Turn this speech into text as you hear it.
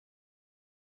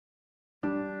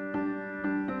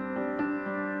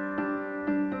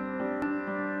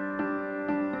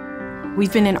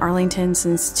We've been in Arlington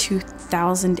since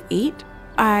 2008.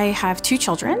 I have 2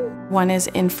 children. One is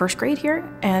in 1st grade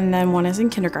here, and then one is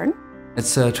in kindergarten.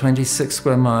 It's a 26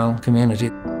 square mile community,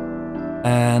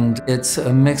 and it's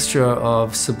a mixture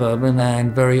of suburban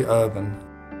and very urban.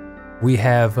 We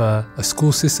have a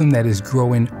school system that is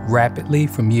growing rapidly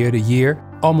from year to year,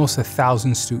 almost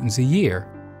 1,000 students a year.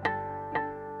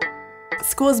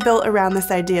 School is built around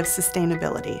this idea of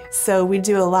sustainability. So we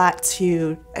do a lot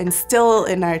to instill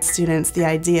in our students the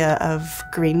idea of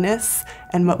greenness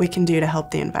and what we can do to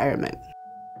help the environment.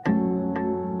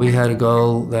 We had a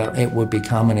goal that it would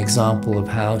become an example of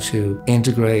how to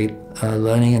integrate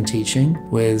learning and teaching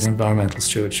with environmental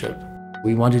stewardship.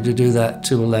 We wanted to do that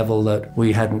to a level that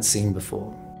we hadn't seen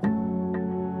before.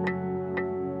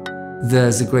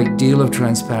 There's a great deal of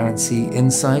transparency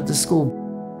inside the school.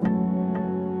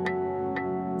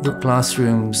 The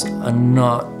classrooms are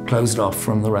not closed off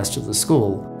from the rest of the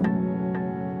school.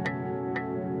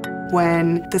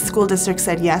 When the school district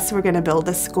said, yes, we're going to build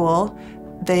this school,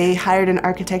 they hired an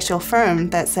architectural firm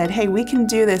that said, hey, we can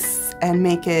do this and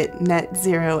make it net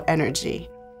zero energy.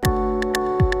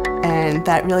 And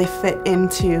that really fit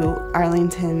into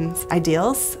Arlington's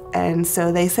ideals. And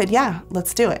so they said, yeah,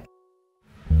 let's do it.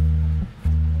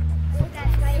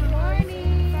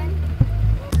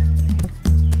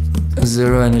 A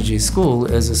zero energy school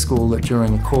is a school that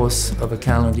during the course of a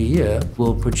calendar year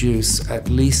will produce at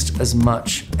least as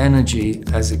much energy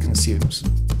as it consumes.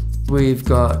 We've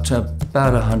got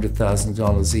about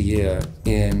 $100,000 a year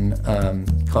in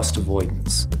cost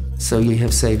avoidance, so we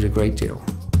have saved a great deal.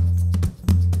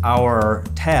 Our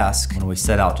task when we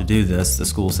set out to do this, the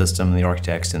school system, the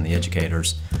architects, and the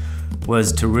educators,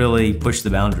 was to really push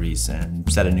the boundaries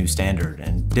and set a new standard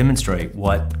and demonstrate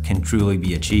what can truly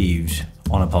be achieved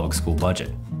on a public school budget.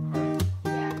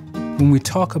 When we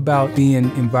talk about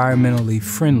being environmentally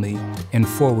friendly and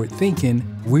forward-thinking,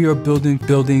 we are building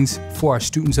buildings for our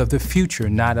students of the future,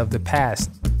 not of the past.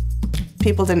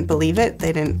 People didn't believe it.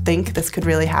 They didn't think this could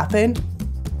really happen.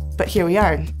 But here we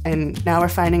are, and now we're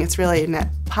finding it's really net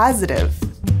positive.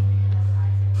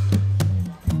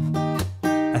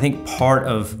 I think part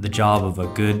of the job of a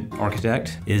good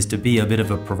architect is to be a bit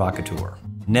of a provocateur.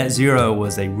 Net zero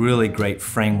was a really great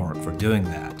framework for doing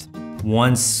that.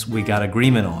 Once we got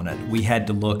agreement on it, we had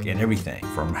to look at everything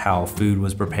from how food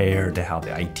was prepared to how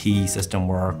the IT system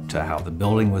worked to how the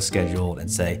building was scheduled and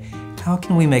say, how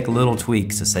can we make little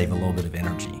tweaks to save a little bit of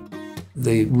energy?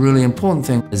 The really important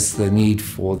thing is the need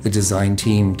for the design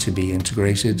team to be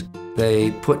integrated. They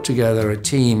put together a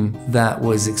team that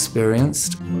was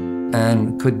experienced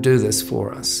and could do this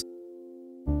for us.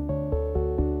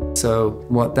 So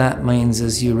what that means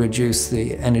is you reduce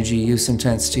the energy use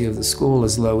intensity of the school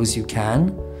as low as you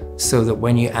can, so that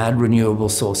when you add renewable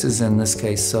sources, in this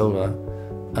case solar,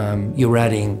 you're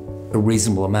adding a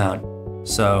reasonable amount.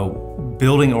 So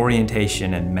building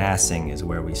orientation and massing is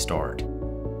where we start.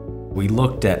 We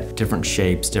looked at different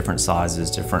shapes, different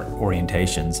sizes, different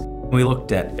orientations. We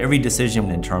looked at every decision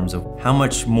in terms of how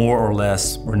much more or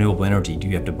less renewable energy do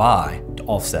you have to buy to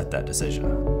offset that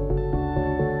decision.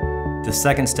 The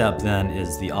second step then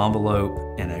is the envelope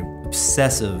and an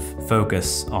obsessive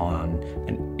focus on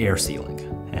an air sealing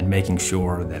and making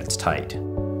sure that it's tight.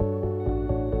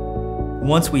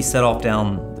 Once we set off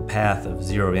down the path of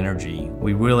zero energy,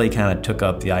 we really kind of took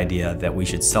up the idea that we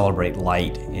should celebrate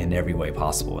light in every way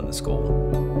possible in the school.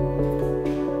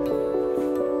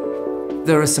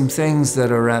 There are some things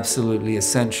that are absolutely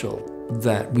essential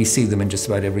that we see them in just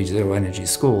about every zero energy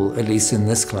school, at least in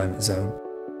this climate zone.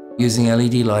 Using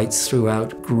LED lights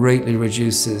throughout greatly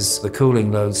reduces the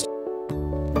cooling loads.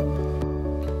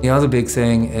 The other big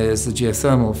thing is the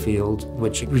geothermal field,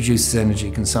 which reduces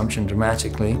energy consumption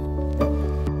dramatically.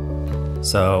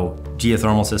 So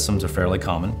geothermal systems are fairly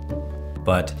common,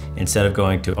 but instead of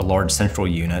going to a large central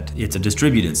unit, it's a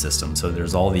distributed system. So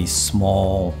there's all these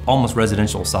small, almost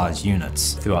residential sized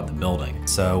units throughout the building.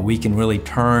 So we can really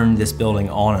turn this building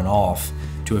on and off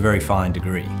to a very fine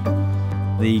degree.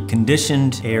 The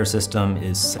conditioned air system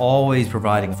is always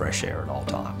providing fresh air at all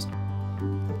times.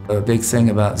 A big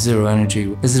thing about zero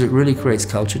energy is that it really creates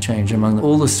culture change among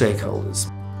all the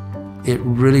stakeholders. It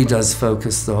really does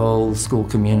focus the whole school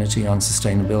community on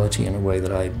sustainability in a way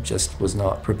that I just was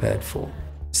not prepared for.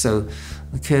 So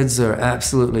the kids are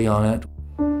absolutely on it.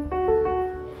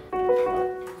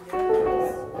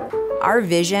 Our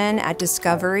vision at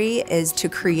Discovery is to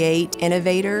create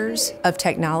innovators of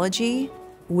technology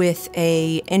with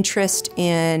an interest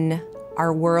in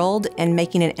our world and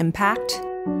making an impact.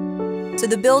 So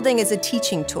the building is a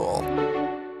teaching tool.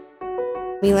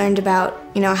 We learned about,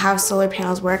 how solar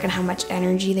panels work and how much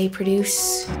energy they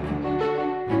produce.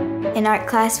 In art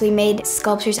class, we made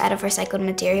sculptures out of recycled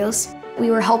materials. We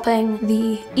were helping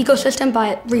the ecosystem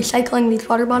by recycling these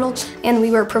water bottles, and we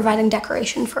were providing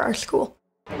decoration for our school.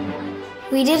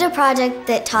 We did a project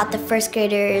that taught the first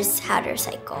graders how to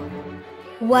recycle.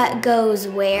 What goes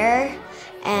where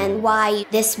and why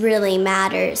this really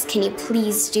matters. Can you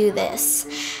please do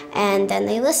this? And then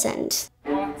they listened.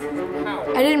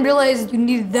 I didn't realize you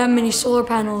needed that many solar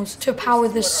panels to power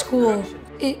this school.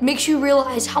 It makes you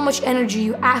realize how much energy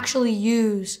you actually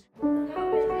use.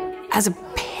 As a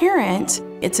parent,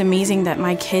 it's amazing that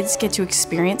my kids get to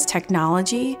experience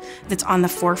technology that's on the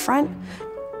forefront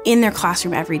in their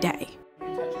classroom every day.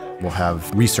 We'll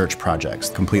have research projects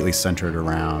completely centered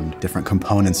around different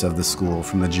components of the school,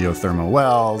 from the geothermal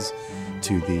wells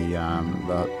to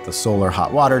the solar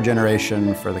hot water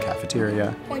generation for the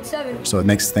cafeteria. 0.7. So it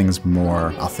makes things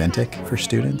more authentic for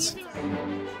students.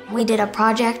 We did a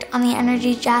project on the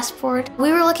energy dashboard.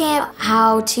 We were looking at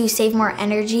how to save more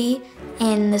energy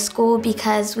in the school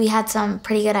because we had some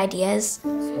pretty good ideas.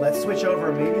 Let's switch over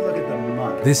and maybe look at the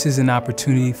month. This is an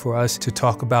opportunity for us to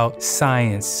talk about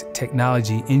science,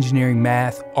 technology, engineering,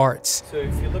 math, arts. So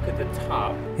if you look at the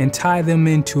top, and tie them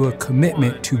into a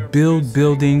commitment to build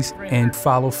buildings and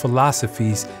follow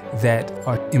philosophies that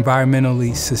are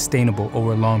environmentally sustainable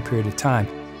over a long period of time.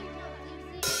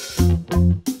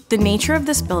 The nature of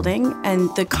this building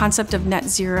and the concept of net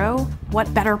zero,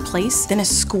 what better place than a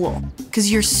school?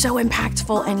 Because you're so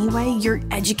impactful anyway, you're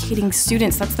educating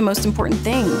students, that's the most important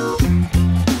thing.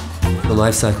 The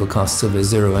life cycle costs of a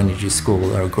zero energy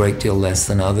school are a great deal less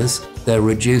than others. They're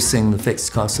reducing the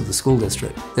fixed costs of the school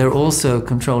district. They're also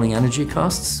controlling energy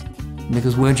costs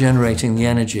because we're generating the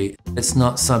energy. It's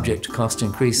not subject to cost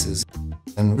increases.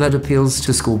 And that appeals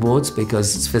to school boards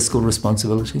because it's fiscal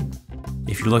responsibility.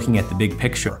 If you're looking at the big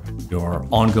picture, your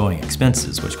ongoing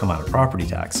expenses, which come out of property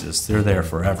taxes, they're there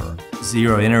forever.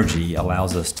 Zero energy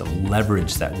allows us to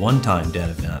leverage that one-time debt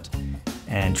event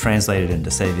and translate it into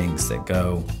savings that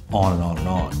go on and on and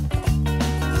on.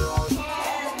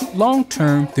 Long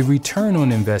term, the return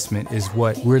on investment is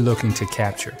what we're looking to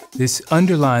capture. This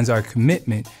underlines our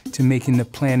commitment to making the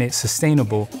planet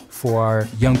sustainable for our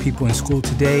young people in school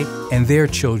today and their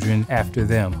children after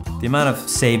them. The amount of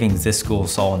savings this school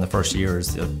saw in the first year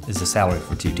is the salary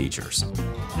for 2 teachers.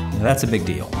 Now, that's a big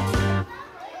deal.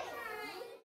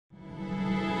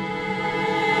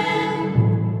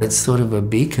 It's sort of a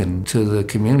beacon to the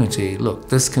community. Look,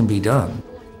 this can be done.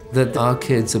 That our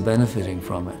kids are benefiting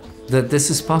from it. That this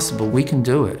is possible, we can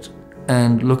do it.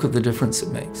 And look at the difference it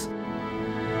makes.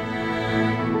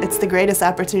 It's the greatest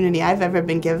opportunity I've ever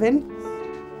been given.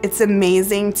 It's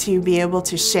amazing to be able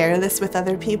to share this with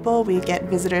other people. We get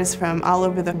visitors from all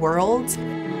over the world.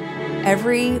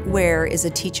 Everywhere is a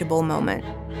teachable moment.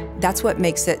 That's what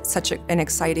makes it such an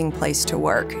exciting place to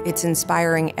work. It's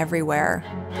inspiring everywhere.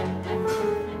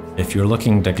 If you're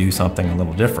looking to do something a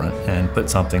little different and put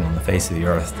something on the face of the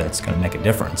earth that's going to make a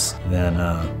difference, then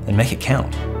make it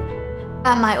count.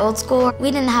 At my old school, we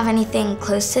didn't have anything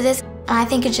close to this, and I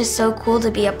think it's just so cool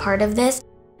to be a part of this.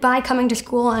 By coming to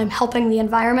school, I'm helping the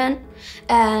environment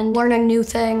and learning new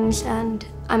things, and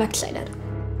I'm excited.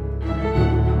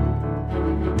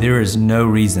 There is no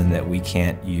reason that we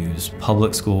can't use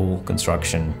public school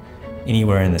construction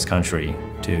anywhere in this country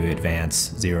to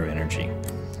advance zero energy.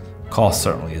 Cost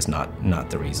certainly is not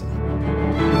the reason.